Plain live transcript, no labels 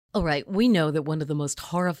All right, we know that one of the most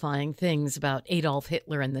horrifying things about Adolf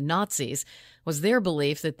Hitler and the Nazis was their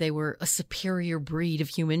belief that they were a superior breed of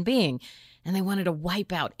human being, and they wanted to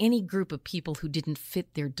wipe out any group of people who didn't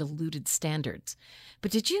fit their deluded standards.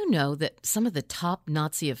 But did you know that some of the top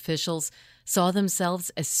Nazi officials saw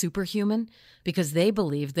themselves as superhuman because they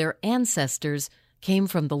believed their ancestors came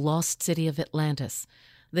from the lost city of Atlantis?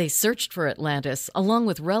 They searched for Atlantis, along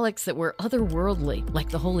with relics that were otherworldly,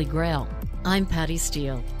 like the Holy Grail. I'm Patty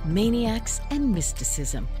Steele, Maniacs and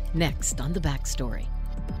Mysticism, next on The Backstory.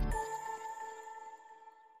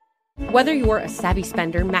 Whether you're a savvy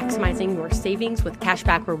spender maximizing your savings with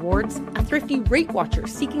cashback rewards, a thrifty rate watcher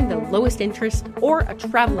seeking the lowest interest, or a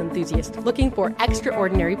travel enthusiast looking for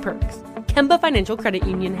extraordinary perks, Kemba Financial Credit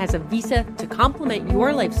Union has a visa to complement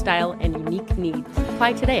your lifestyle and unique needs.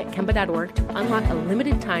 Apply today at Kemba.org to unlock a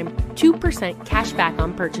limited-time 2% cash back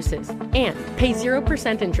on purchases and pay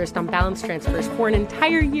 0% interest on balance transfers for an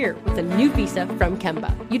entire year with a new visa from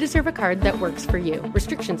Kemba. You deserve a card that works for you.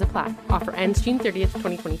 Restrictions apply. Offer ends June 30th,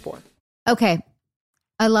 2024. Okay.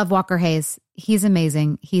 I love Walker Hayes. He's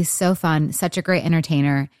amazing. He's so fun, such a great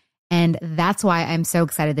entertainer. And that's why I'm so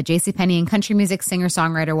excited that JCPenney and country music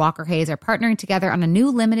singer-songwriter Walker Hayes are partnering together on a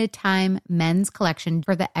new limited-time men's collection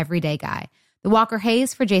for the everyday guy. The Walker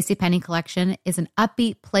Hayes for JCPenney collection is an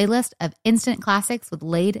upbeat playlist of instant classics with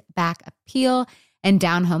laid-back appeal and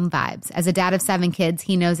down-home vibes. As a dad of 7 kids,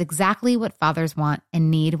 he knows exactly what fathers want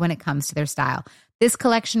and need when it comes to their style. This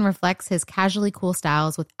collection reflects his casually cool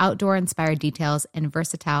styles with outdoor-inspired details and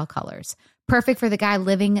versatile colors. Perfect for the guy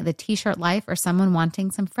living the t-shirt life or someone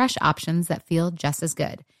wanting some fresh options that feel just as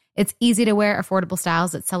good. It's easy to wear, affordable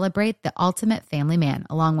styles that celebrate the ultimate family man,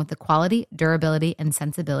 along with the quality, durability, and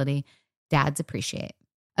sensibility dads appreciate.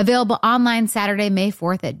 Available online Saturday, May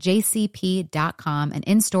 4th at jcp.com and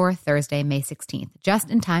in-store Thursday, May 16th,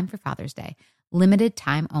 just in time for Father's Day. Limited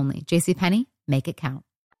time only. JCPenney, make it count.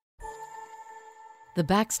 The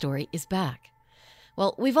Backstory is back.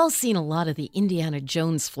 Well, we've all seen a lot of the Indiana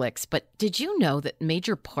Jones flicks, but did you know that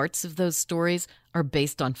major parts of those stories are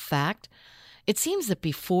based on fact? It seems that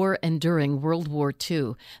before and during World War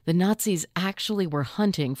II, the Nazis actually were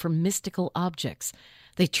hunting for mystical objects.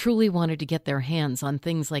 They truly wanted to get their hands on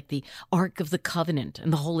things like the Ark of the Covenant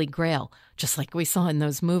and the Holy Grail, just like we saw in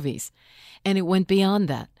those movies. And it went beyond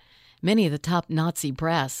that. Many of the top Nazi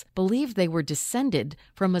brass believed they were descended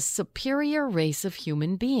from a superior race of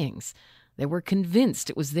human beings. They were convinced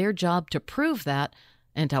it was their job to prove that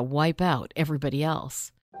and to wipe out everybody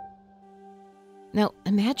else. Now,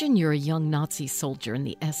 imagine you're a young Nazi soldier in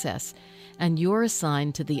the SS, and you're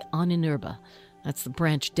assigned to the Ahnenerbe. That's the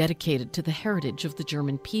branch dedicated to the heritage of the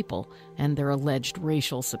German people and their alleged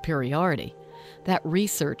racial superiority. That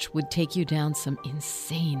research would take you down some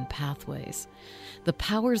insane pathways. The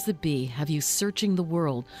powers that be have you searching the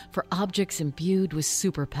world for objects imbued with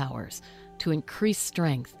superpowers to increase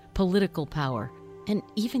strength, political power, and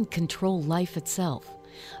even control life itself.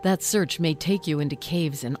 That search may take you into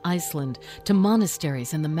caves in Iceland, to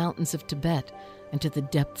monasteries in the mountains of Tibet, and to the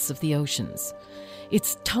depths of the oceans.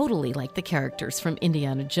 It's totally like the characters from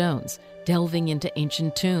Indiana Jones, delving into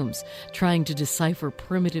ancient tombs, trying to decipher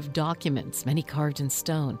primitive documents, many carved in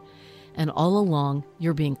stone. And all along,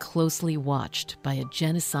 you're being closely watched by a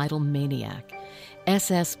genocidal maniac,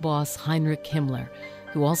 SS boss Heinrich Himmler,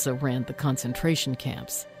 who also ran the concentration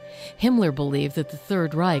camps. Himmler believed that the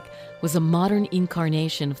Third Reich was a modern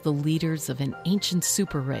incarnation of the leaders of an ancient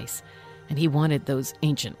super race, and he wanted those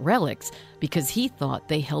ancient relics because he thought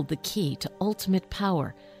they held the key to ultimate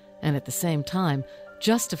power, and at the same time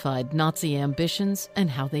justified Nazi ambitions and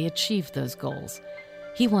how they achieved those goals.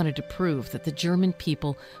 He wanted to prove that the German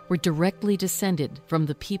people were directly descended from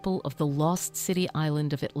the people of the lost city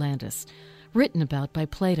island of Atlantis, written about by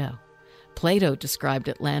Plato. Plato described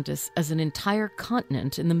Atlantis as an entire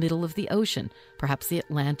continent in the middle of the ocean, perhaps the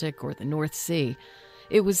Atlantic or the North Sea.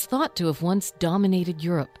 It was thought to have once dominated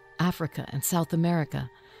Europe, Africa, and South America.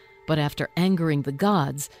 But after angering the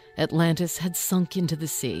gods, Atlantis had sunk into the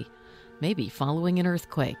sea, maybe following an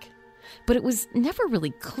earthquake. But it was never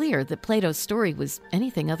really clear that Plato's story was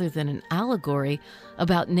anything other than an allegory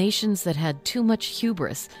about nations that had too much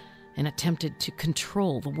hubris and attempted to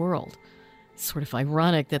control the world. Sort of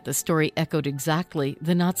ironic that the story echoed exactly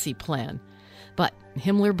the Nazi plan. But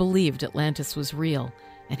Himmler believed Atlantis was real,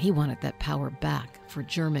 and he wanted that power back for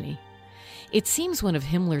Germany. It seems one of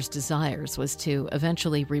Himmler's desires was to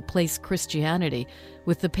eventually replace Christianity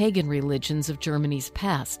with the pagan religions of Germany's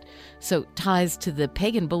past, so ties to the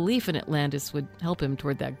pagan belief in Atlantis would help him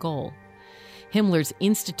toward that goal. Himmler's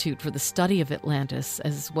Institute for the Study of Atlantis,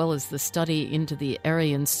 as well as the study into the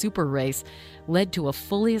Aryan super race, led to a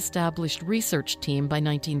fully established research team by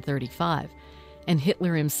 1935, and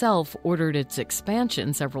Hitler himself ordered its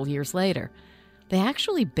expansion several years later. They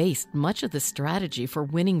actually based much of the strategy for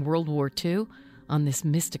winning World War II on this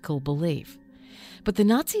mystical belief. But the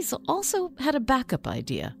Nazis also had a backup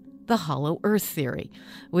idea, the hollow Earth theory,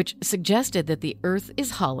 which suggested that the Earth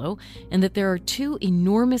is hollow and that there are two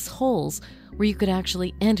enormous holes where you could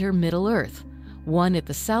actually enter Middle Earth, one at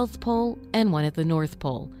the South Pole and one at the North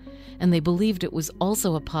Pole. And they believed it was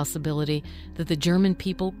also a possibility that the German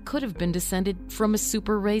people could have been descended from a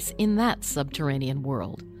super race in that subterranean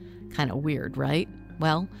world. Kind of weird, right?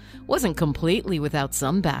 Well, wasn't completely without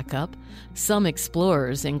some backup. Some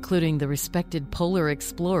explorers, including the respected polar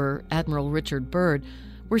explorer Admiral Richard Byrd,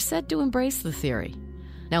 were said to embrace the theory.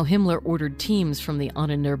 Now, Himmler ordered teams from the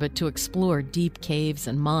Ahnenerbe to explore deep caves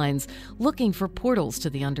and mines, looking for portals to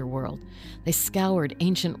the underworld. They scoured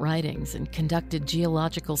ancient writings and conducted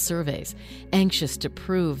geological surveys, anxious to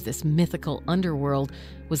prove this mythical underworld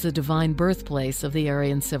was the divine birthplace of the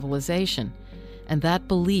Aryan civilization. And that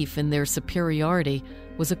belief in their superiority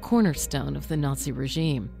was a cornerstone of the Nazi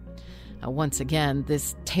regime. Once again,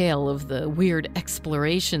 this tale of the weird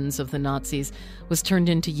explorations of the Nazis was turned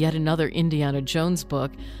into yet another Indiana Jones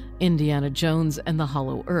book, Indiana Jones and the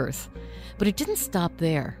Hollow Earth. But it didn't stop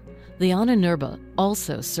there. The Ahnenerbe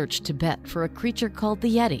also searched Tibet for a creature called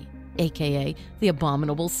the Yeti, a.k.a. the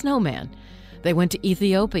Abominable Snowman. They went to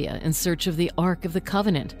Ethiopia in search of the Ark of the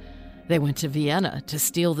Covenant. They went to Vienna to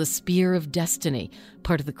steal the Spear of Destiny,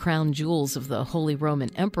 part of the crown jewels of the Holy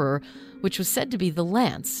Roman Emperor, which was said to be the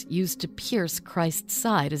lance used to pierce Christ's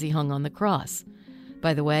side as he hung on the cross.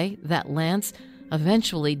 By the way, that lance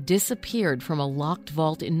eventually disappeared from a locked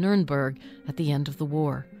vault in Nuremberg at the end of the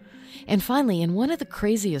war. And finally, in one of the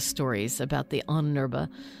craziest stories about the Ahnenerbe,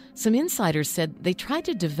 some insiders said they tried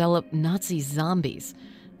to develop Nazi zombies.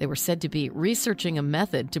 They were said to be researching a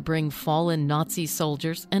method to bring fallen Nazi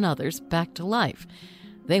soldiers and others back to life.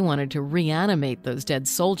 They wanted to reanimate those dead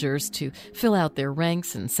soldiers to fill out their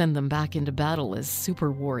ranks and send them back into battle as super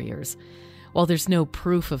warriors. While there's no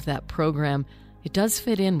proof of that program, it does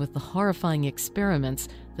fit in with the horrifying experiments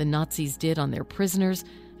the Nazis did on their prisoners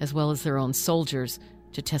as well as their own soldiers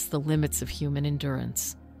to test the limits of human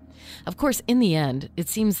endurance. Of course, in the end, it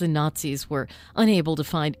seems the Nazis were unable to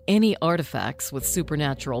find any artifacts with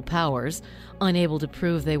supernatural powers, unable to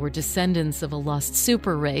prove they were descendants of a lost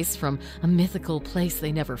super race from a mythical place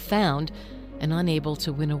they never found, and unable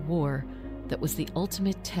to win a war that was the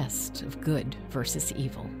ultimate test of good versus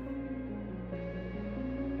evil.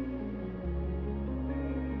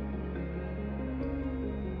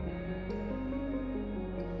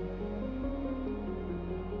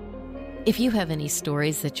 If you have any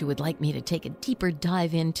stories that you would like me to take a deeper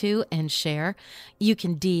dive into and share, you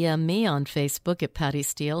can DM me on Facebook at Patty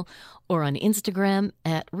Steele or on Instagram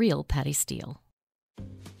at Real Patty Steele.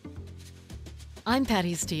 I'm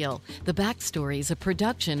Patty Steele. The Backstory is a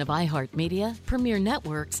production of iHeartMedia, Premier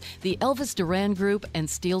Networks, the Elvis Duran Group, and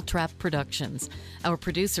Steel Trap Productions. Our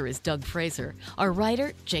producer is Doug Fraser. Our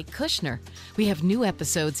writer, Jake Kushner. We have new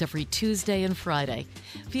episodes every Tuesday and Friday.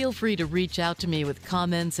 Feel free to reach out to me with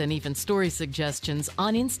comments and even story suggestions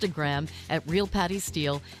on Instagram at Real Patty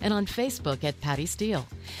Steele and on Facebook at Patty Steele.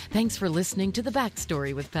 Thanks for listening to The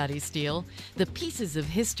Backstory with Patty Steele. The pieces of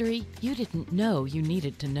history you didn't know you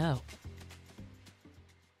needed to know.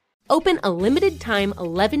 Open a limited-time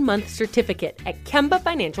 11-month certificate at Kemba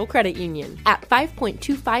Financial Credit Union. At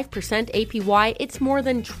 5.25% APY, it's more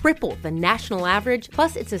than triple the national average,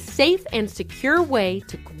 plus it's a safe and secure way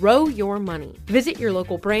to grow your money. Visit your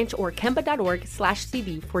local branch or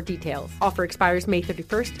kemba.org/cb for details. Offer expires May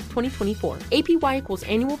 31st, 2024. APY equals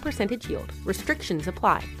annual percentage yield. Restrictions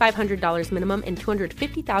apply. $500 minimum and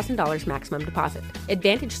 $250,000 maximum deposit.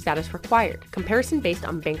 Advantage status required. Comparison based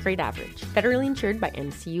on bank rate average. Federally insured by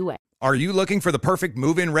NCUA. Are you looking for the perfect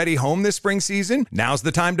move-in ready home this spring season? Now's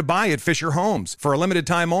the time to buy at Fisher Homes. For a limited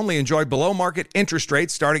time only, enjoy below-market interest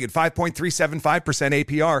rates starting at 5.375%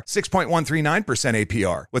 APR, 6.139%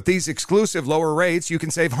 APR. With these exclusive lower rates, you can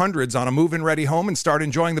save hundreds on a move-in ready home and start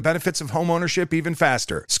enjoying the benefits of homeownership even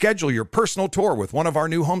faster. Schedule your personal tour with one of our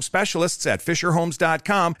new home specialists at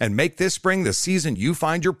FisherHomes.com and make this spring the season you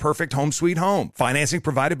find your perfect home sweet home. Financing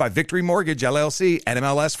provided by Victory Mortgage, LLC,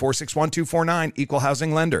 NMLS 461249, Equal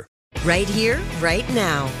Housing Lender. Right here, right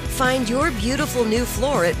now. Find your beautiful new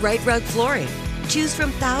floor at Right Rug Flooring. Choose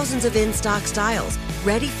from thousands of in-stock styles,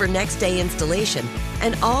 ready for next day installation,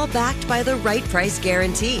 and all backed by the right price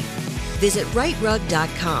guarantee. Visit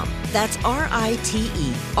rightrug.com. That's RITERUG.com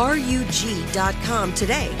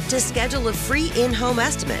today to schedule a free in-home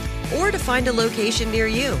estimate or to find a location near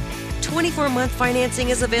you. 24-month financing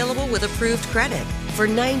is available with approved credit. For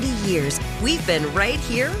 90 years, we've been right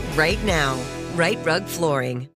here, right now. Right Rug Flooring.